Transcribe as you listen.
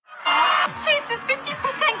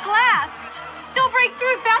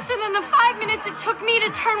than the 5 minutes it took me to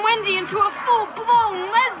turn Wendy into a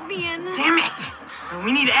full-blown lesbian. Damn it!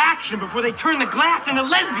 We need action before they turn the glass into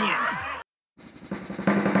lesbians.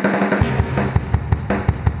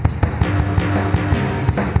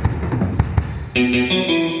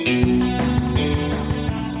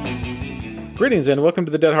 Greetings and welcome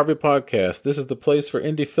to the Dead Harvey Podcast. This is the place for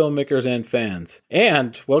indie filmmakers and fans.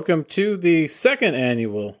 And welcome to the second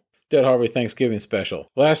annual Dead Harvey Thanksgiving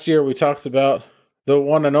special. Last year we talked about the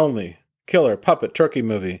one and only killer puppet turkey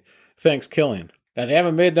movie, Thanksgiving. Now they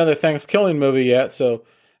haven't made another Thanksgiving movie yet, so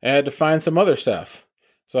I had to find some other stuff.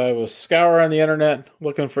 So I was scouring the internet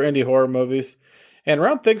looking for indie horror movies. And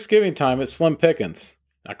around Thanksgiving time, it's slim pickings.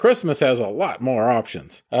 Now Christmas has a lot more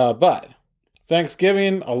options. But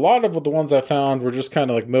Thanksgiving, a lot of the ones I found were just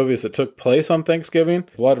kind of like movies that took place on Thanksgiving.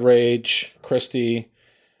 Blood Rage, Christie,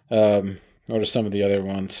 what are some of the other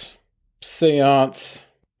ones? Seance,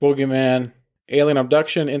 Boogeyman, Alien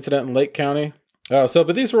Abduction, Incident in Lake County.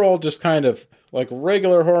 But these were all just kind of like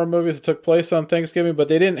regular horror movies that took place on Thanksgiving, but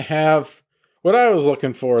they didn't have... What I was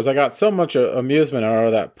looking for is I got so much amusement out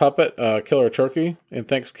of that puppet killer turkey in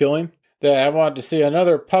Thanksgiving that I wanted to see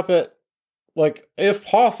another puppet, like, if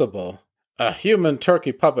possible, a human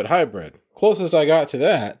turkey puppet hybrid. Closest I got to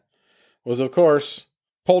that was, of course,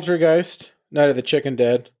 Poultrygeist, Night of the Chicken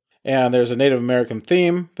Dead. And there's a Native American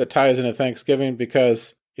theme that ties into Thanksgiving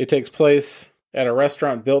because it takes place at a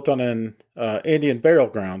restaurant built on an Indian burial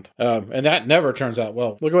ground. And that never turns out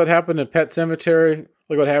well. Look at what happened in Pet Sematary.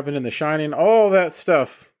 Look what happened in The Shining. All that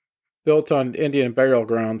stuff built on Indian burial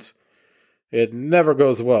grounds. It never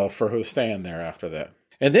goes well for who's staying there after that.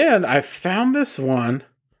 And then I found this one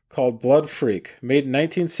called Blood Freak, made in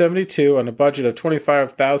 1972 on a budget of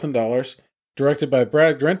 $25,000, directed by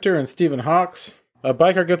Brad Grinter and Stephen Hawks. A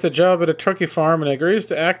biker gets a job at a turkey farm and agrees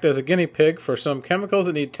to act as a guinea pig for some chemicals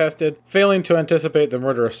that need tested, failing to anticipate the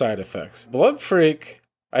murderous side effects. Blood Freak,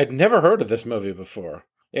 I'd never heard of this movie before.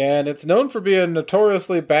 And it's known for being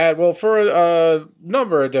notoriously bad, well, for a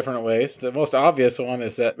number of different ways. The most obvious one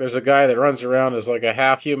is that there's a guy that runs around as like a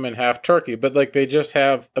half human, half turkey, but like they just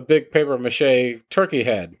have a big paper mache turkey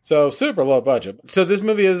head. So super low budget. So this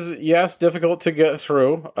movie is, yes, difficult to get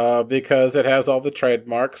through because it has all the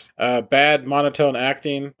trademarks. Bad monotone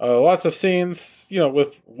acting, lots of scenes,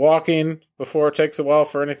 with walking before it takes a while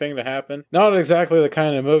for anything to happen. Not exactly the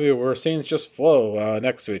kind of movie where scenes just flow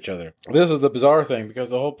next to each other. This is the bizarre thing, because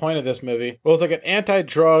the whole point of this movie was like an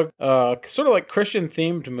anti-drug, sort of like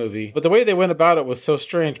Christian-themed movie, but the way they went about it was so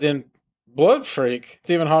strange. In Blood Freak,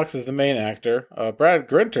 Stephen Hawks is the main actor. Brad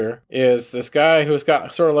Grinter is this guy who's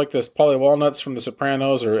got sort of like this Polly Walnuts from The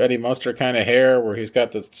Sopranos or Eddie Munster kind of hair, where he's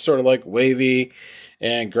got this sort of like wavy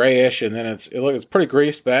and grayish, and then it's pretty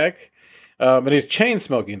greased back. And he's chain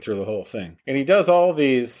smoking through the whole thing. And he does all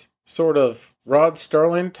these sort of Rod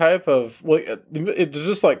Sterling type of... Well, it's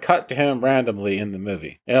just like cut to him randomly in the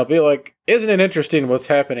movie. And it'll be like, isn't it interesting what's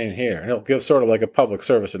happening here? And he'll give sort of like a public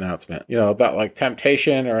service announcement, about like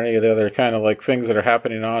temptation or any of the other kind of like things that are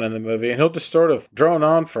happening on in the movie. And he'll just sort of drone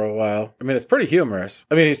on for a while. I mean, it's pretty humorous.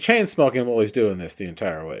 I mean, he's chain smoking while he's doing this the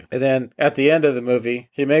entire way. And then at the end of the movie,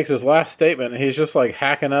 he makes his last statement and he's just like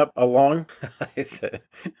hacking up along...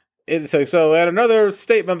 So at another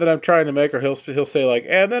statement that I'm trying to make, or he'll say like,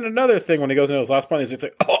 and then another thing when he goes into his last point, he's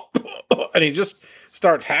like, and he just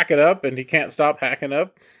starts hacking up, and he can't stop hacking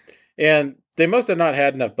up. And they must have not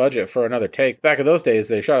had enough budget for another take. Back in those days,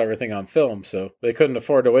 they shot everything on film, so they couldn't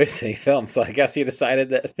afford to waste any film. So I guess he decided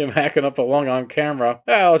that him hacking up along on camera,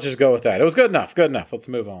 let's just go with that. It was good enough. Let's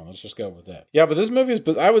move on. Let's just go with that. Yeah, but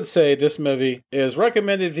I would say this movie is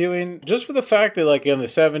recommended viewing just for the fact that like in the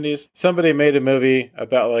 70s, somebody made a movie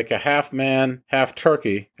about like a half man, half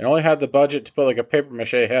turkey, and only had the budget to put like a paper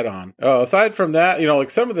mache head on. Aside from that,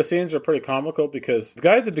 like some of the scenes are pretty comical because the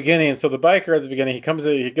guy at the beginning, so the biker at the beginning,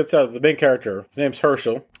 he gets out of the main character. His name's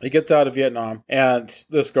Herschel. He gets out of Vietnam, and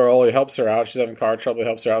this girl, he helps her out. She's having car trouble. He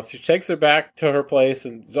helps her out. So she takes her back to her place,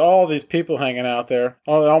 and there's all these people hanging out there.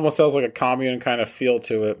 It almost has like a commune kind of feel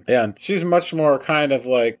to it. And she's much more kind of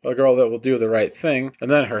like a girl that will do the right thing. And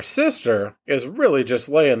then her sister is really just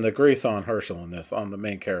laying the grease on Herschel on the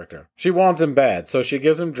main character. She wants him bad, so she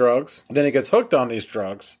gives him drugs. Then he gets hooked on these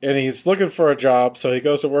drugs, and he's looking for a job, so he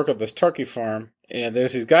goes to work at this turkey farm. And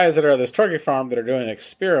there's these guys that are at this turkey farm that are doing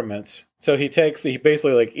experiments. So he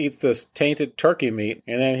basically like eats this tainted turkey meat,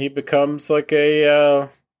 and then he becomes like a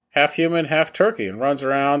half human, half turkey, and runs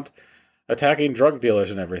around attacking drug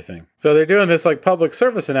dealers and everything. So they're doing this like public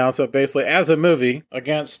service announcement basically as a movie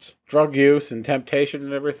against drug use and temptation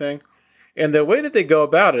and everything. And the way that they go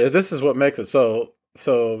about it, this is what makes it so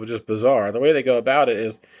so just bizarre. The way they go about it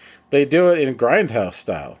is they do it in Grindhouse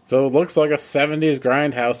style. So it looks like a 70s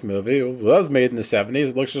Grindhouse movie. It was made in the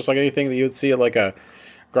 70s. It looks just like anything that you would see at like a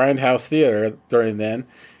Grindhouse theater during then.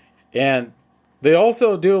 And they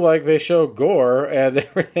also do like they show gore and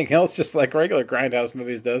everything else just like regular Grindhouse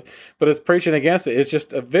movies does, but it's preaching against it. It's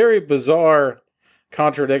just a very bizarre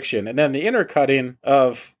contradiction. And then the intercutting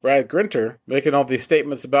of Brad Grinter making all these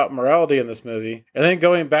statements about morality in this movie, and then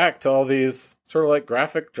going back to all these sort of like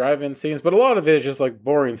graphic drive-in scenes, but a lot of it is just like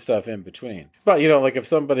boring stuff in between. But, you know, like if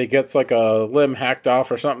somebody gets like a limb hacked off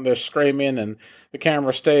or something, they're screaming and the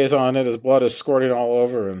camera stays on it as blood is squirting all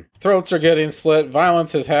over and throats are getting slit,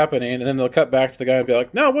 violence is happening, and then they'll cut back to the guy and be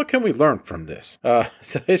like, no, what can we learn from this?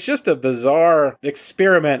 So it's just a bizarre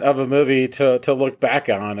experiment of a movie to look back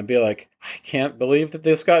on and be like, I can't believe that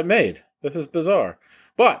this got made. This is bizarre.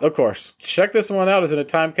 But, of course, check this one out as in a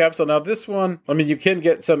time capsule. Now, this one, I mean, you can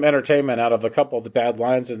get some entertainment out of a couple of the bad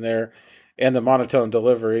lines in there and the monotone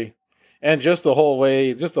delivery. And just the whole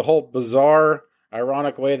way, just the whole bizarre,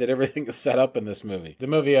 ironic way that everything is set up in this movie. The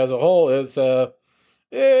movie as a whole is,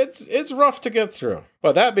 it's rough to get through.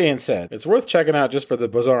 But that being said, it's worth checking out just for the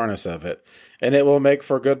bizarreness of it. And it will make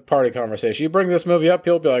for good party conversation. You bring this movie up,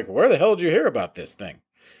 people will be like, where the hell did you hear about this thing?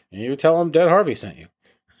 And you tell them Dead Harvey sent you.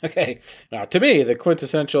 Okay, now to me, the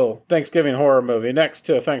quintessential Thanksgiving horror movie, next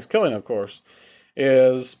to Thanksgiving, of course,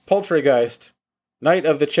 is Poultrygeist, Night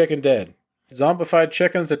of the Chicken Dead. Zombified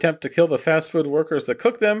chickens attempt to kill the fast food workers that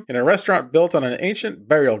cook them in a restaurant built on an ancient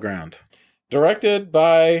burial ground. Directed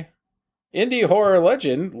by indie horror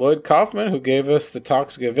legend Lloyd Kaufman, who gave us The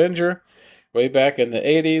Toxic Avenger way back in the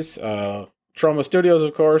 80s. Troma Studios,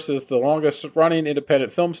 of course, is the longest-running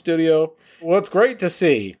independent film studio. What's great to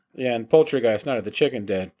see in Poultrygeist, Night of the Chicken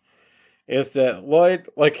Dead, is that Lloyd,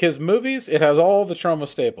 like his movies, it has all the Troma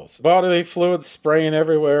staples. Bodily fluids spraying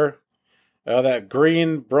everywhere. That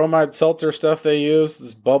green bromide seltzer stuff they use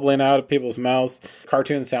is bubbling out of people's mouths.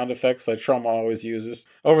 Cartoon sound effects like Troma always uses.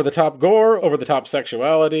 Over-the-top gore, over-the-top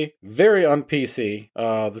sexuality. Very un-PC.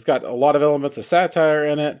 It's got a lot of elements of satire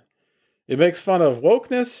in it. It makes fun of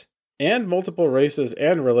wokeness and multiple races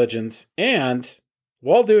and religions, and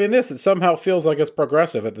while doing this, it somehow feels like it's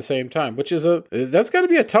progressive at the same time, which is that's got to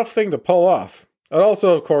be a tough thing to pull off. It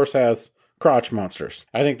also, of course, has crotch monsters.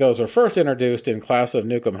 I think those were first introduced in Class of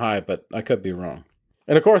Nukem High, but I could be wrong.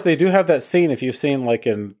 And of course, they do have that scene, if you've seen like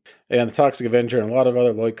in The Toxic Avenger and a lot of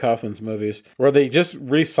other Lloyd Kaufman's movies, where they just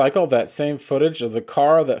recycle that same footage of the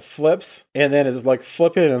car that flips, and then it's like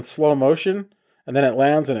flipping in slow motion, and then it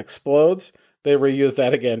lands and explodes. They reuse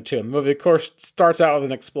that again, too. And the movie, of course, starts out with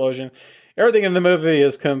an explosion. Everything in the movie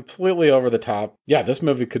is completely over the top. Yeah, this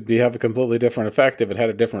movie could have a completely different effect if it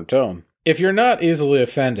had a different tone. If you're not easily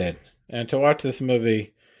offended, and to watch this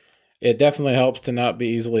movie, it definitely helps to not be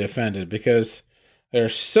easily offended, because there are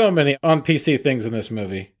so many on-PC things in this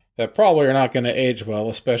movie that probably are not going to age well,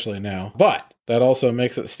 especially now. But that also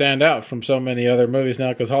makes it stand out from so many other movies now,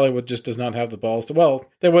 because Hollywood just does not have the balls to, well,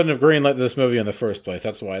 they wouldn't have greenlit this movie in the first place.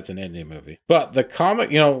 That's why it's an indie movie. But the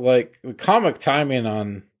comic, the comic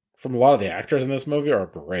timing from a lot of the actors in this movie are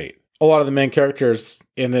great. A lot of the main characters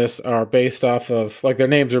in this are based off of, their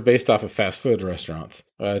names are based off of fast food restaurants.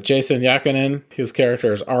 Jason Yakinen, his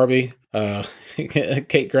character is Arby.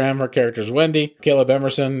 Kate Graham, her character is Wendy. Caleb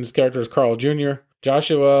Emerson, his character is Carl Jr.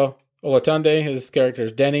 Joshua Olatunde, his character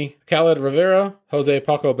is Denny. Khaled Rivera, Jose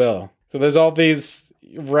Paco Bell. So there's all these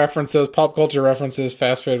references, pop culture references,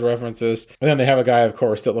 fast food references. And then they have a guy, of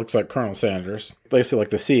course, that looks like Colonel Sanders. Basically like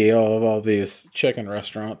the CEO of all these chicken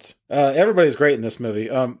restaurants. Everybody's great in this movie.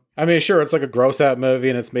 Sure, it's like a gross-out movie,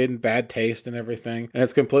 and it's made in bad taste and everything, and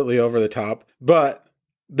it's completely over the top. But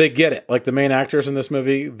they get it. Like, the main actors in this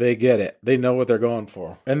movie, they get it. They know what they're going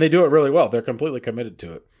for. And they do it really well. They're completely committed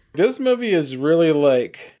to it. This movie is really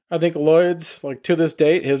I think Lloyd's, to this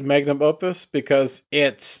date, his magnum opus, because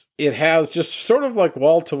it has just sort of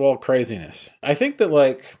wall-to-wall craziness. I think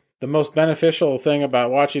that the most beneficial thing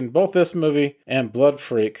about watching both this movie and Blood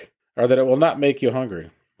Freak are that it will not make you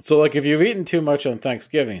hungry. So if you've eaten too much on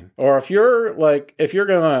Thanksgiving, or if you're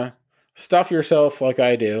gonna stuff yourself like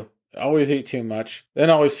I do, always eat too much, then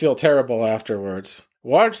always feel terrible afterwards,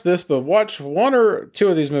 watch this, but watch one or two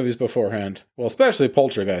of these movies beforehand. Well, especially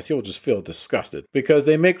Poultrygeist, you'll just feel disgusted, because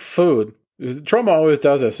they make food. Troma always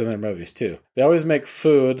does this in their movies too. They always make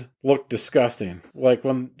food look disgusting.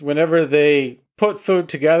 Whenever they put food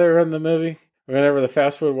together in the movie, whenever the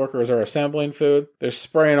fast food workers are assembling food, they're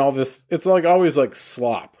spraying all this. It's always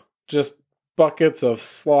slop. Just buckets of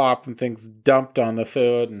slop and things dumped on the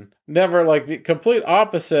food, and never like the complete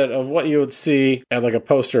opposite of what you would see at like a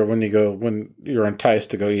poster when you're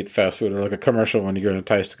enticed to go eat fast food, or like a commercial when you're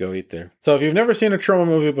enticed to go eat there. So if you've never seen a trauma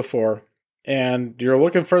movie before and you're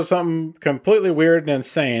looking for something completely weird and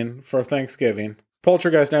insane for Thanksgiving,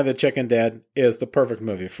 Poultrygeist Night of the Chicken Dead is the perfect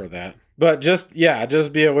movie for that. But just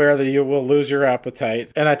be aware that you will lose your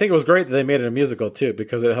appetite. And I think it was great that they made it a musical too,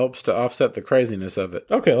 because it helps to offset the craziness of it.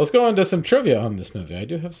 Okay, let's go into some trivia on this movie. I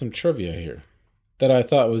do have some trivia here that I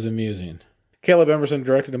thought was amusing. Caleb Emerson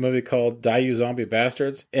directed a movie called Die You Zombie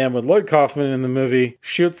Bastards. And when Lloyd Kaufman in the movie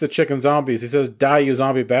shoots the chicken zombies, he says, Die You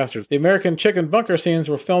Zombie Bastards. The American chicken bunker scenes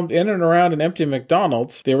were filmed in and around an empty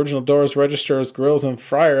McDonald's. The original doors, registers, grills, and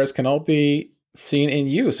fryers can all be seen in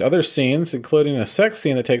use. Other scenes, including a sex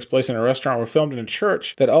scene that takes place in a restaurant, were filmed in a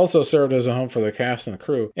church that also served as a home for the cast and the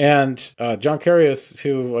crew. And John Carius,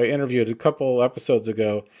 who I interviewed a couple episodes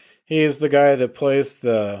ago, he's the guy that plays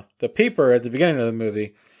the peeper at the beginning of the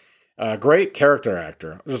movie. Great character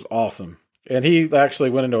actor. Just awesome. And he actually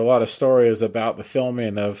went into a lot of stories about the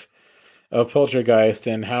filming of Poultrygeist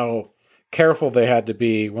and how careful they had to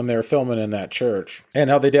be when they were filming in that church, and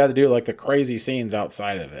how they had to do like the crazy scenes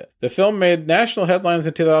outside of it. The film made national headlines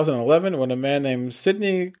in 2011 when a man named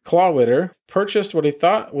Sidney Clawwitter purchased what he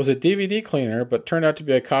thought was a DVD cleaner, but turned out to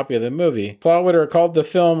be a copy of the movie. Clawwitter called the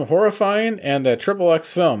film horrifying and a XXX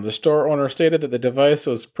film. The store owner stated that the device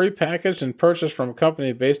was prepackaged and purchased from a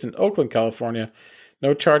company based in Oakland, California.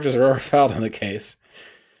 No charges are ever filed on the case.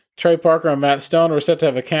 Trey Parker and Matt Stone were set to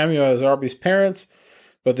have a cameo as Arby's parents,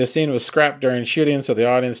 but the scene was scrapped during shooting, so the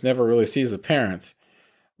audience never really sees the parents.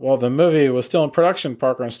 While the movie was still in production,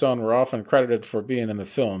 Parker and Stone were often credited for being in the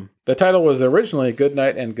film. The title was originally Good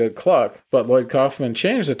Night and Good Cluck, but Lloyd Kaufman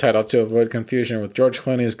changed the title to avoid confusion with George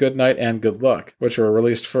Clooney's Good Night and Good Luck, which were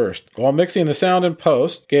released first. While mixing the sound in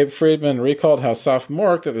post, Gabe Friedman recalled how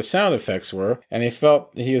sophomoric that the sound effects were, and he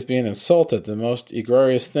felt that he was being insulted. The most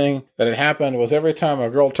egregious thing that had happened was every time a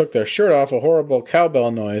girl took their shirt off, a horrible cowbell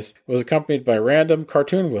noise was accompanied by random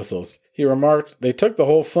cartoon whistles. He remarked, "They took the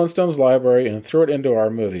whole Flintstones library and threw it into our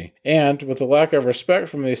movie. And, with the lack of respect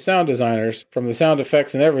from these sound designers, from the sound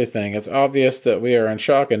effects and everything, it's obvious that we are in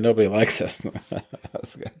shock and nobody likes us."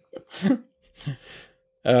 That's good.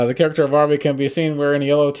 The character of Arby can be seen wearing a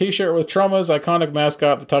yellow t-shirt with Trauma's iconic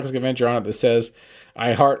mascot, the Toxic Avenger, on it that says,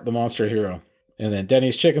 "I heart the monster hero." And then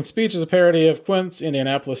Denny's Chicken Speech is a parody of Quint's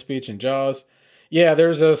Indianapolis speech in Jaws. Yeah,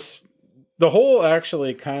 there's this... The whole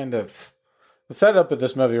actually kind of... The setup of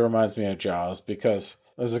this movie reminds me of Jaws, because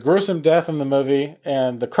there's a gruesome death in the movie,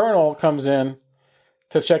 and the Colonel comes in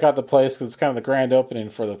to check out the place, because it's kind of the grand opening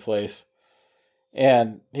for the place.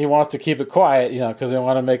 And he wants to keep it quiet, because they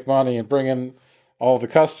want to make money and bring in all the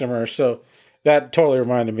customers. So that totally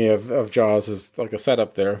reminded me of Jaws as like a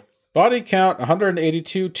setup there. Body count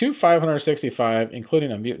 182 to 565, including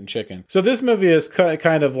a mutant chicken. So this movie is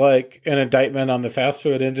kind of like an indictment on the fast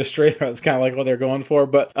food industry. That's kind of like what they're going for.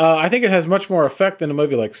 But I think it has much more effect than a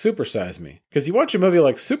movie like Super Size Me. Because you watch a movie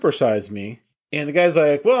like Super Size Me, and the guy's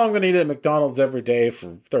like, well, I'm going to eat at McDonald's every day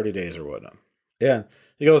for 30 days or whatnot. Yeah.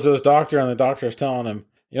 He goes to his doctor, and the doctor is telling him,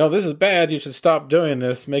 this is bad. You should stop doing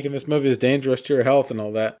this. Making this movie is dangerous to your health and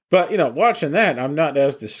all that. But, watching that, I'm not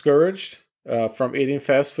as discouraged from eating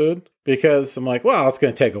fast food, because I'm like, well, it's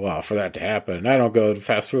going to take a while for that to happen. And I don't go to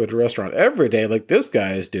fast food restaurant every day like this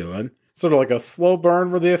guy is doing. Sort of like a slow burn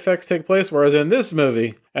where the effects take place. Whereas in this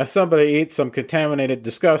movie, as somebody eats some contaminated,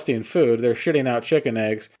 disgusting food, they're shitting out chicken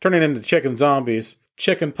eggs, turning into chicken zombies.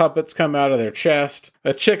 Chicken puppets come out of their chest.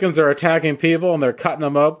 The chickens are attacking people, and they're cutting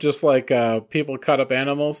them up just like people cut up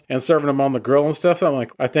animals and serving them on the grill and stuff. I'm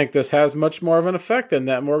like, I think this has much more of an effect than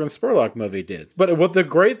that Morgan Spurlock movie did. But what the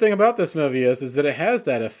great thing about this movie is that it has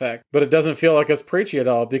that effect, but it doesn't feel like it's preachy at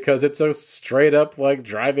all, because it's a straight up like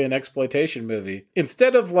drive-in exploitation movie.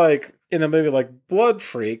 Instead of like in a movie like Blood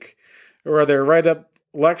Freak, where they're right up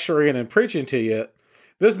lecturing and preaching to you,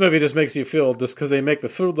 this movie just makes you feel, just because they make the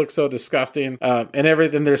food look so disgusting and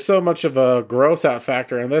everything. There's so much of a gross out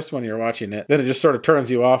factor in this when you're watching it, then it just sort of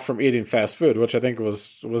turns you off from eating fast food, which I think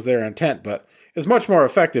was their intent. But it's much more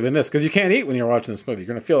effective in this, because you can't eat when you're watching this movie. You're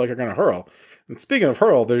going to feel like you're going to hurl. And speaking of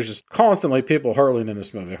hurl, there's just constantly people hurling in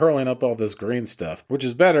this movie, hurling up all this green stuff, which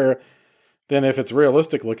is better than if it's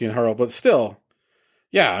realistic looking hurl. But still,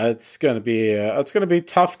 yeah, it's going to be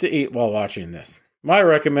tough to eat while watching this. My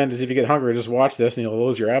recommend is if you get hungry, just watch this and you'll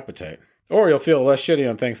lose your appetite. Or you'll feel less shitty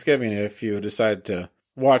on Thanksgiving if you decide to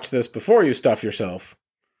watch this before you stuff yourself.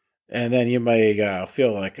 And then you may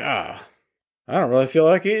feel like, I don't really feel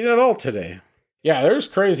like eating at all today. Yeah, there's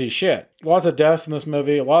crazy shit. Lots of deaths in this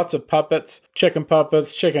movie. Lots of puppets. Chicken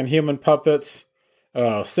human puppets.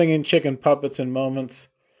 singing chicken puppets in moments.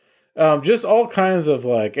 Just all kinds of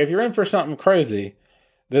if you're in for something crazy,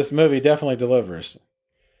 this movie definitely delivers.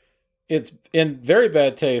 It's in very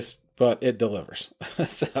bad taste, but it delivers.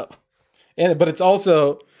 But it's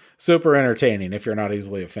also super entertaining if you're not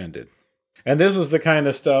easily offended. And this is the kind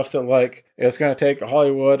of stuff that it's going to take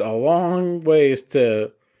Hollywood a long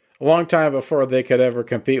time before they could ever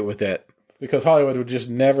compete with it. Because Hollywood would just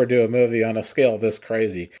never do a movie on a scale this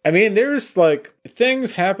crazy. I mean, there's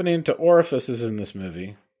things happening to orifices in this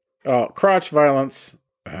movie. Crotch violence,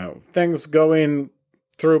 things going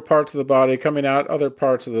through parts of the body, coming out other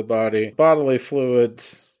parts of the body, bodily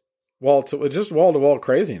fluids, wall-to-wall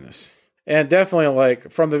craziness. And definitely,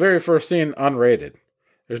 from the very first scene, unrated.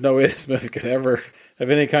 There's no way this movie could ever have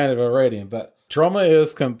any kind of a rating, but Troma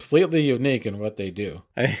is completely unique in what they do.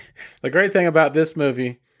 The great thing about this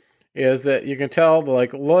movie is that you can tell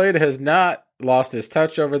Lloyd has not lost his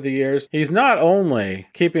touch over the years. He's not only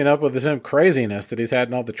keeping up with the same craziness that he's had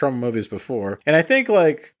in all the Troma movies before. And I think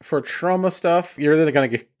for Troma stuff, you're either going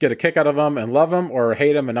to get a kick out of him and love him or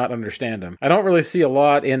hate him and not understand him. I don't really see a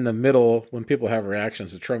lot in the middle when people have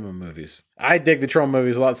reactions to Troma movies. I dig the Troma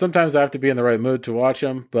movies a lot. Sometimes I have to be in the right mood to watch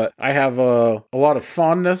them, but I have a lot of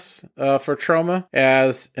fondness for Troma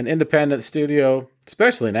as an independent studio,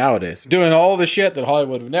 especially nowadays, doing all the shit that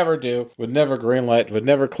Hollywood would never do, would never greenlight, would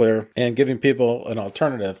never clear, and giving people an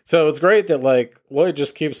alternative. So it's great that Lloyd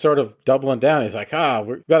just keeps sort of doubling down. He's like,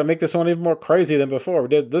 we've got to make this one even more crazy than before. We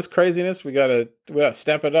did this craziness, we got to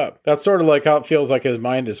step it up. That's sort of how it feels like his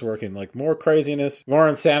mind is working. More craziness, more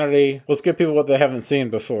insanity. Let's give people what they haven't seen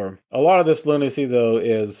before. A lot of this lunacy, though,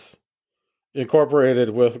 is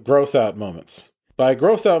incorporated with gross out moments. By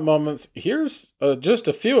gross out moments, here's just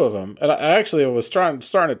a few of them. And I actually was starting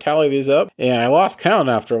to tally these up, and I lost count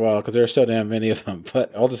after a while because there are so damn many of them.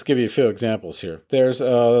 But I'll just give you a few examples here. There's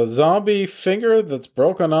a zombie finger that's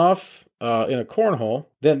broken off in a cornhole.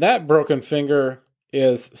 Then that broken finger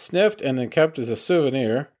is sniffed and then kept as a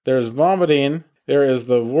souvenir. There's vomiting. There is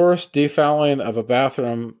the worst defouling of a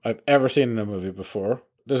bathroom I've ever seen in a movie before.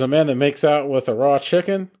 There's a man that makes out with a raw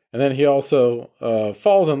chicken, and then he also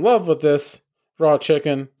falls in love with this raw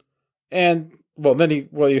chicken, and then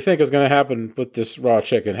what you think is going to happen with this raw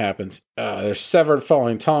chicken happens. There's severed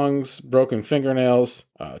falling tongues, broken fingernails,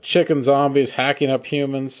 chicken zombies hacking up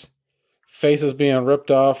humans, faces being ripped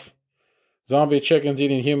off, zombie chickens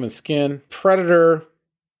eating human skin, predator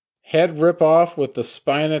head rip off with the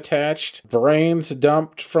spine attached, brains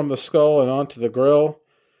dumped from the skull and onto the grill,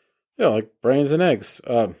 brains and eggs,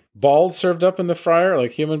 balls served up in the fryer like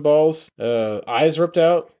human balls, eyes ripped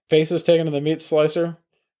out, faces taken to the meat slicer,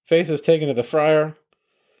 faces taken to the fryer,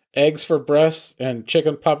 eggs for breasts, and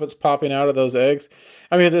chicken puppets popping out of those eggs.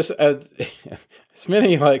 I mean, this it's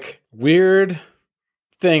many weird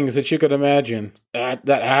things that you could imagine that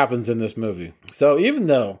happens in this movie. So even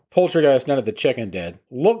though Poultrygeist, Night of the Chicken Dead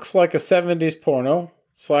looks like a 70s porno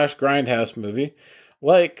 / grindhouse movie,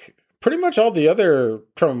 pretty much all the other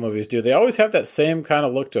Troma movies do. They always have that same kind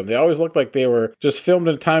of look to them. They always look like they were just filmed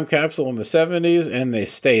in a time capsule in the 70s, and they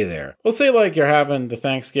stay there. Let's say you're having the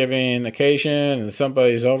Thanksgiving occasion, and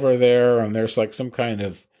somebody's over there, and there's some kind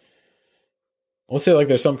of... Let's say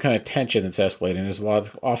there's some kind of tension that's escalating, as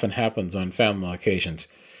often happens on family occasions.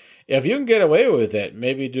 If you can get away with it,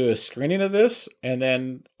 maybe do a screening of this, and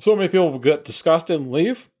then so many people will get disgusted and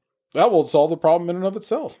leave, that will solve the problem in and of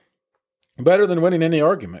itself. Better than winning any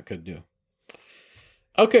argument could do.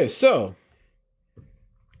 Okay, so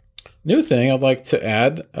new thing I'd like to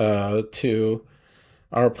add to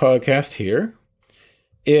our podcast here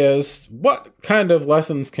is what kind of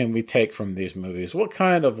lessons can we take from these movies? What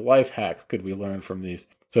kind of life hacks could we learn from these?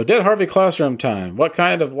 So Dead Harvey Classroom time. What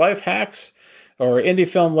kind of life hacks or indie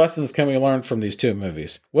film lessons can we learn from these two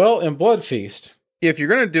movies? Well, in Blood Feast, if you're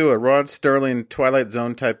going to do a Rod Sterling Twilight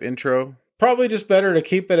Zone type intro, probably just better to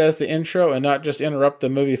keep it as the intro and not just interrupt the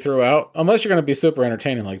movie throughout, unless you're going to be super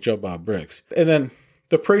entertaining like Joe Bob Briggs. And then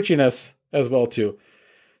the preachiness as well, too.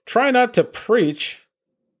 Try not to preach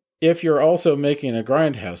if you're also making a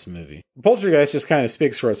grindhouse movie. Poultrygeist just kind of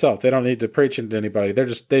speaks for itself. They don't need to preach into anybody. They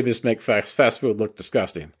just make fast food look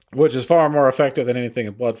disgusting, which is far more effective than anything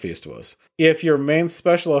in Blood Feast was. If your main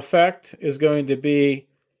special effect is going to be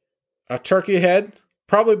a turkey head,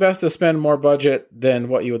 probably best to spend more budget than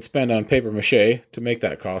what you would spend on papier-mâché to make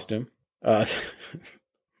that costume,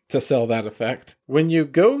 to sell that effect. When you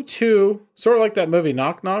go to, sort of like that movie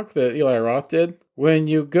Knock Knock that Eli Roth did, when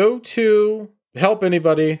you go to help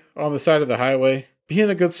anybody on the side of the highway, being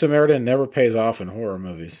a good Samaritan never pays off in horror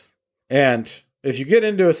movies. And if you get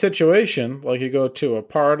into a situation, like you go to a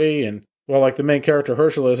party and, like the main character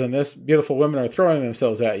Herschel is, and this beautiful women are throwing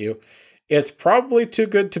themselves at you, it's probably too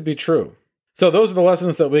good to be true. So those are the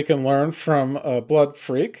lessons that we can learn from Blood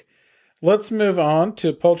Freak. Let's move on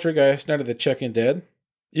to Poultrygeist, Night of the Chicken Dead.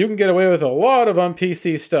 You can get away with a lot of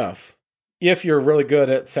un-PC stuff if you're really good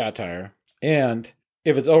at satire, and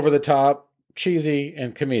if it's over the top, cheesy,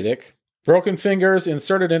 and comedic. Broken fingers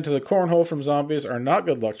inserted into the cornhole from zombies are not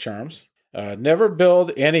good luck charms. Never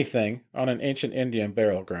build anything on an ancient Indian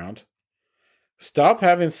burial ground. Stop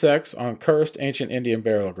having sex on cursed ancient Indian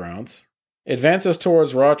burial grounds. Advances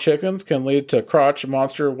towards raw chickens can lead to crotch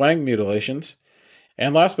monster wang mutilations.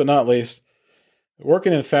 And last but not least,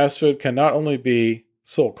 working in fast food can not only be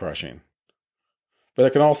soul-crushing, but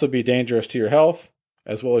it can also be dangerous to your health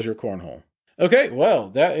as well as your cornhole. Okay, well,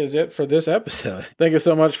 that is it for this episode. Thank you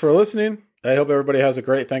so much for listening. I hope everybody has a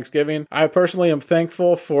great Thanksgiving. I personally am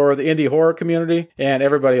thankful for the indie horror community and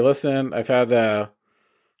everybody listening. I've had a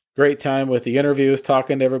great time with the interviews,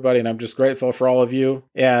 talking to everybody, and I'm just grateful for all of you.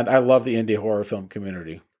 And I love the indie horror film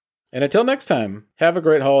community. And until next time, have a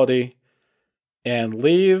great holiday. And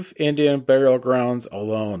leave Indian burial grounds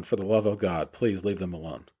alone. For the love of God, please leave them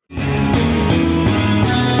alone.